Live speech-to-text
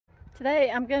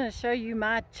Today I'm going to show you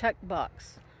my chuck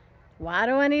box. Why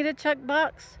do I need a chuck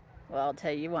box? Well, I'll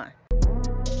tell you why.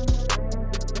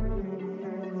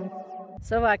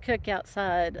 So I cook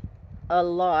outside a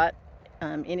lot.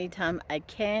 Anytime I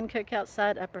can cook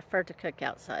outside, I prefer to cook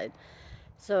outside.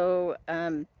 So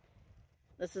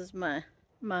this is my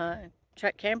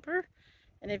truck camper.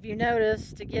 And if you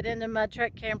notice, to get into my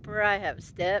truck camper, I have a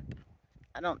step.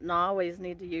 I don't always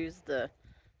need to use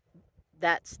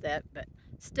that step, but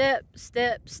step,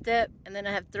 step, step, and then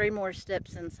I have 3 more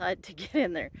steps inside to get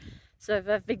in there. So if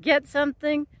I forget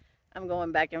something, I'm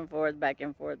going back and forth, back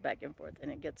and forth, back and forth,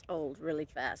 and it gets old really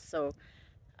fast. So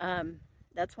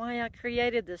that's why I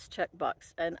created this chuck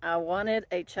box, and I wanted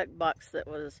a chuck box that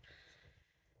was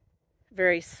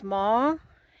very small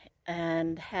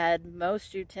and had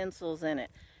most utensils in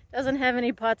it. Doesn't have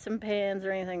any pots and pans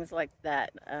or anything like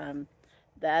that.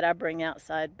 That I bring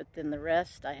outside, but then the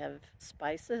rest I have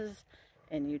spices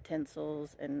and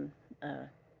utensils and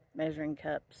measuring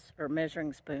cups or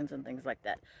measuring spoons and things like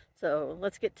that. So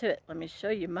let's get to it. Let me show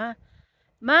you my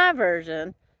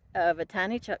version of a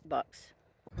tiny chuck box.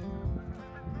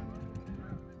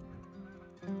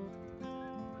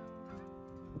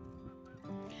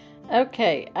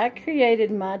 Okay, I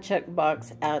created my chuck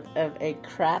box out of a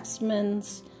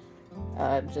Craftsman's,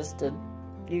 just a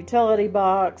utility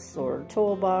box or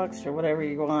toolbox or whatever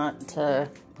you want to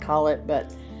call it,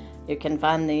 but you can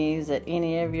find these at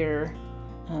any of your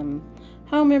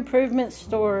home improvement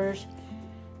stores,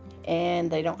 and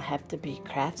they don't have to be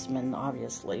Craftsman,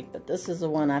 obviously, but this is the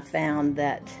one I found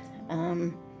that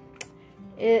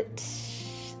it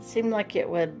seemed like it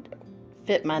would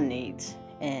fit my needs,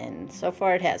 and so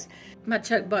far it has. My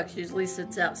chuck box usually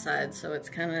sits outside, so it's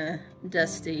kind of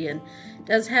dusty and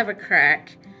does have a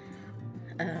crack.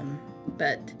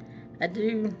 But I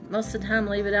do most of the time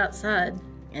leave it outside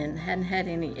and hadn't had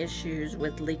any issues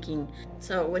with leaking.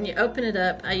 So when you open it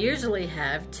up, I usually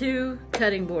have 2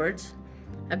 cutting boards.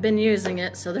 I've been using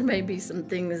it, so there may be some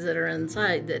things that are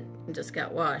inside that just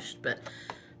got washed. But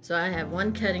so I have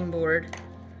 1 cutting board.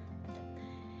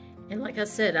 And like I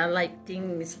said, I like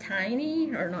things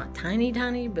tiny, or not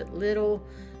tiny, but little.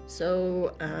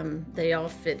 So they all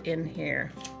fit in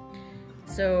here.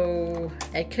 So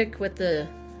I cook with the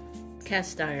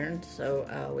cast iron, so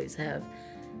I always have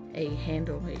a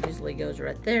handle. It usually goes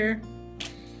right there.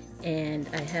 And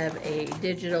I have a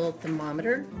digital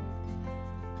thermometer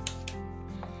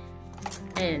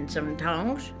and some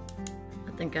tongs.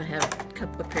 I think I have a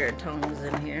couple of pair of tongs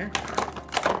in here.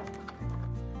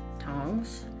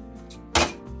 Tongs.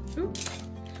 Ooh.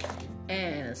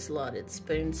 And a slotted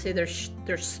spoon. See,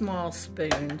 they're small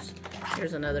spoons.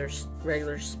 Here's another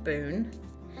regular spoon.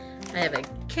 I have a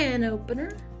can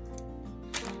opener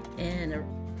and a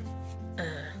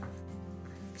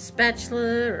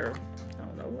spatula, or I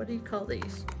don't know, what do you call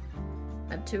these?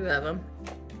 I have 2 of them,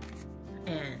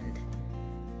 and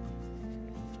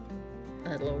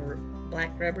a little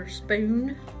black rubber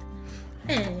spoon,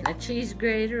 and a cheese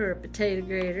grater or a potato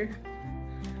grater.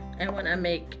 And when I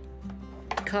make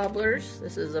cobblers,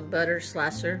 this is a butter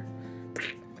slicer.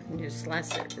 You just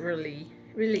slice it really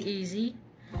easy.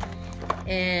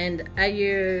 And I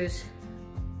use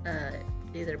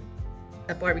either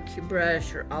a barbecue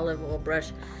brush or olive oil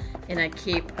brush, and I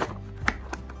keep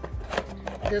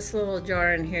this little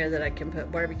jar in here that I can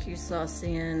put barbecue sauce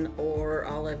in, or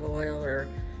olive oil, or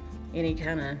any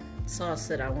kind of sauce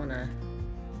that I want to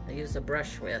use a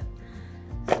brush with.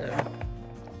 So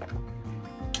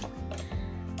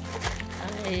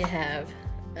I have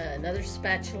another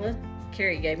spatula.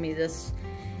 Carrie gave me this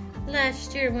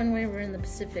last year when we were in the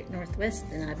Pacific Northwest,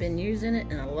 and I've been using it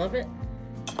and I love it.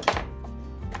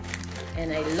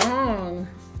 And a long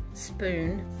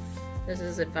spoon. This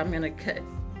is if I'm going to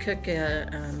cook a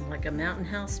like a Mountain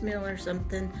House meal or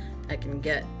something. I can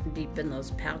get deep in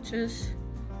those pouches.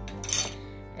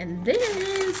 And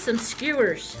then some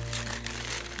skewers.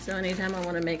 So anytime I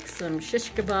want to make some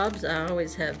shish kebabs, I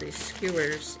always have these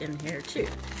skewers in here too.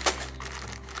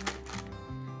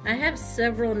 I have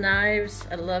several knives.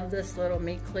 I love this little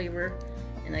meat cleaver,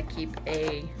 and I keep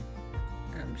a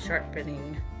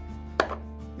sharpening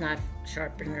knife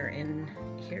sharpener in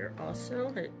here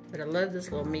also. But I love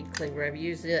this little meat cleaver. I've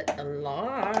used it a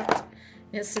lot.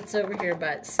 It sits over here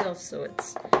by itself, so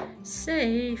it's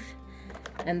safe.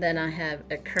 And then I have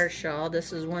a Kershaw.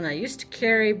 This is one I used to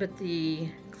carry, but the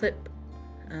clip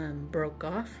broke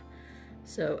off,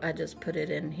 so I just put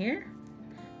it in here.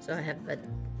 So I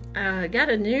have got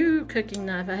a new cooking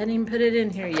knife. I hadn't even put it in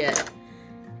here yet.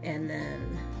 And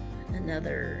then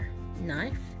another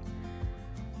knife,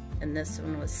 and this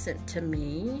one was sent to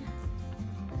me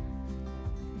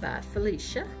by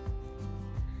Felicia.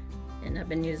 And I've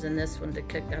been using this one to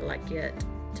cook. I like it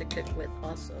to cook with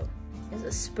also. Is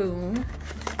a spoon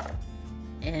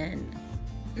and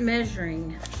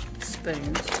measuring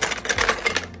spoons.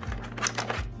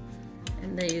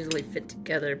 And they usually fit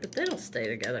together, but they don't stay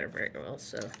together very well,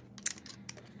 so.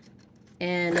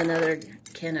 And another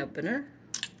can opener.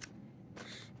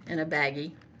 And a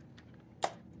baggie.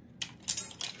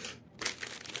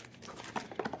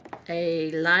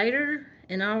 A lighter,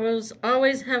 and I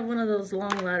always have one of those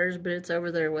long lighters, but it's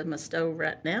over there with my stove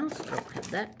right now, so I don't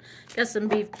have that. Got some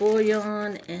beef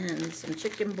bouillon and some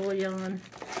chicken bouillon.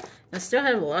 I still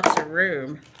have lots of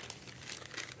room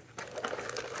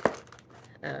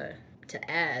to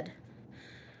add.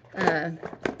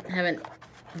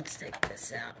 Let's take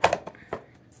this out.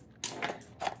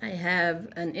 I have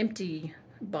an empty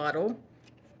bottle.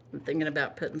 I'm thinking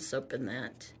about putting soap in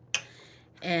that.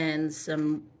 And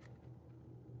some,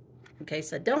 in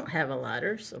case I don't have a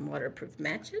lighter, some waterproof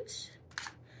matches.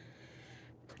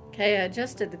 Okay, I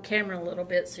adjusted the camera a little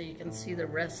bit so you can see the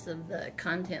rest of the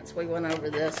contents. We went over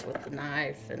this with the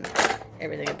knife and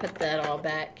everything. I put that all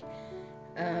back.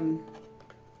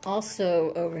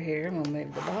 Also over here, I'm gonna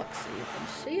move the box so you can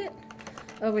see it.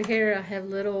 Over here I have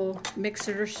little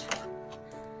mixers.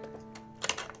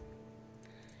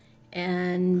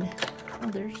 And oh,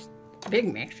 there's a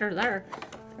big mixer there.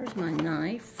 There's my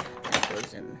knife. That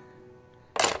goes in.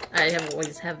 I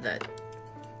always have that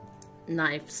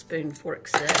knife, spoon, fork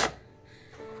set.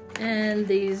 And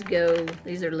these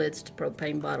are lids to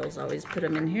propane bottles. I always put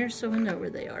them in here so I know where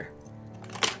they are.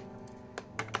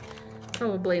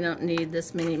 Probably don't need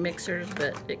this many mixers,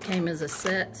 but it came as a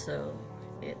set, so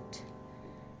it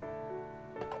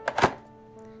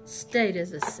stayed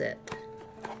as a set.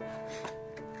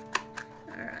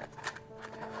 Alright.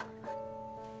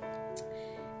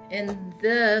 And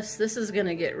this is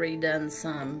gonna get redone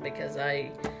some because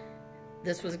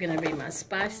this was gonna be my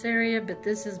spice area, but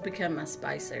this has become my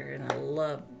spice area and I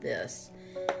love this.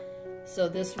 So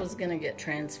this was gonna get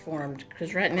transformed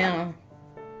because right now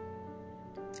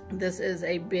this is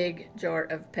a big jar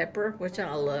of pepper, which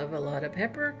I love a lot of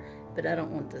pepper, but I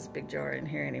don't want this big jar in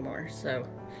here anymore. So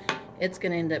it's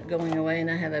gonna end up going away, and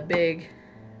I have a big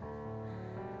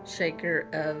shaker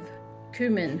of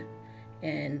cumin,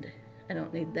 and I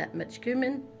don't need that much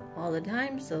cumin all the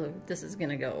time, so this is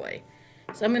gonna go away.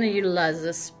 So I'm gonna utilize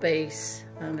this space,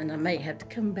 and I might have to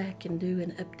come back and do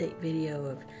an update video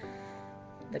of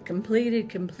the completed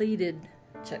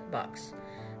checkbox.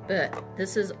 But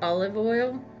this is olive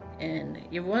oil, and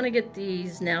you want to get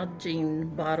these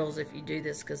Nalgene bottles if you do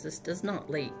this because this does not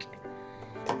leak.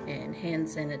 And hand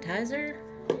sanitizer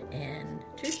and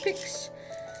toothpicks,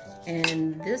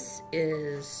 and this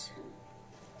is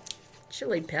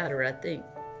chili powder, I think.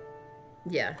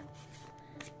 Yeah.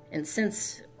 And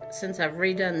since I've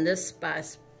redone this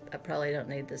spice, I probably don't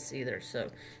need this either. So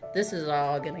this is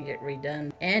all gonna get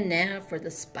redone. And now for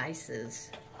the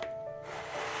spices.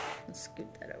 Let's scoot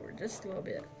that over just a little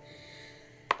bit.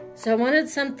 So I wanted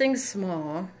something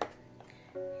small,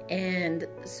 and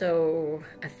so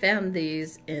I found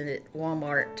these at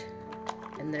Walmart,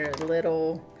 and they're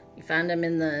little, you find them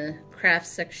in the craft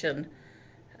section.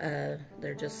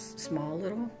 They're just small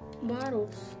little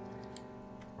bottles,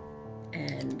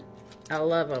 and I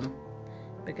love them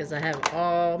because I have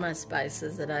all my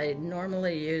spices that I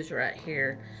normally use right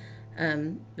here.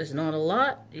 There's not a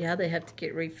lot. Yeah, they have to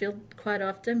get refilled quite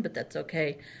often, but that's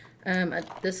okay.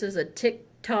 This is a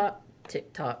TikTok.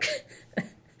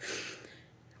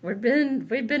 We've been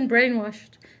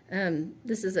brainwashed.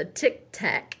 This is a Tic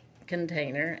Tac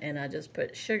container, and I just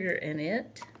put sugar in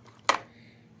it.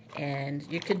 And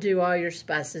you could do all your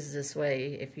spices this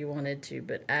way if you wanted to,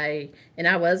 but I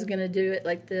was gonna do it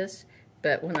like this,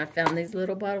 but when I found these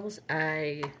little bottles,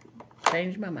 I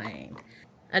changed my mind.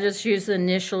 I just used the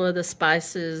initial of the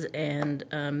spices, and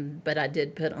but I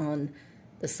did put on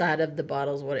the side of the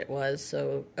bottles what it was.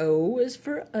 So O is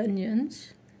for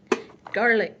onions,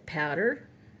 garlic powder,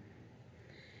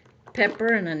 pepper,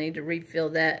 and I need to refill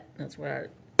that. That's what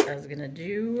I was gonna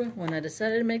do when I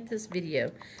decided to make this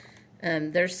video.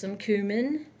 There's some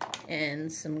cumin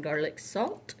and some garlic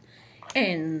salt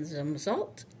and some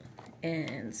salt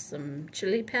and some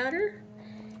chili powder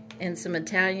and some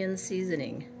Italian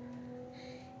seasoning.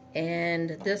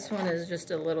 And this one is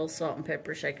just a little salt and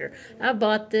pepper shaker. I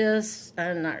bought this.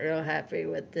 I'm not real happy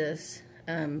with this.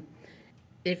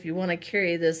 If you want to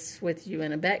carry this with you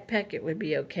in a backpack, it would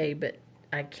be okay, but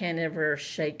I can't ever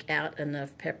shake out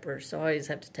enough pepper, so I always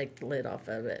have to take the lid off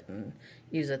of it and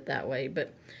use it that way.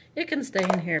 But it can stay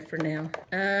in here for now.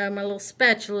 My little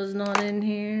spatula is not in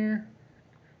here.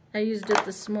 I used it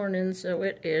this morning, so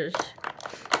it is.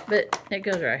 But it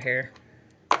goes right here.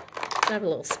 I have a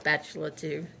little spatula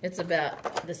too. It's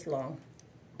about this long.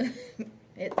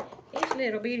 It's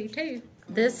little bitty too.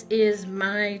 This is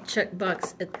my check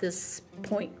box at this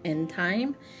point in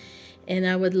time, and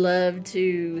I would love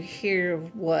to hear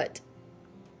what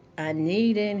I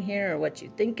need in here, or what you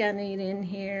think I need in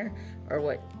here, or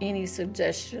what any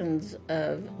suggestions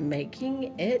of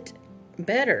making it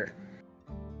better.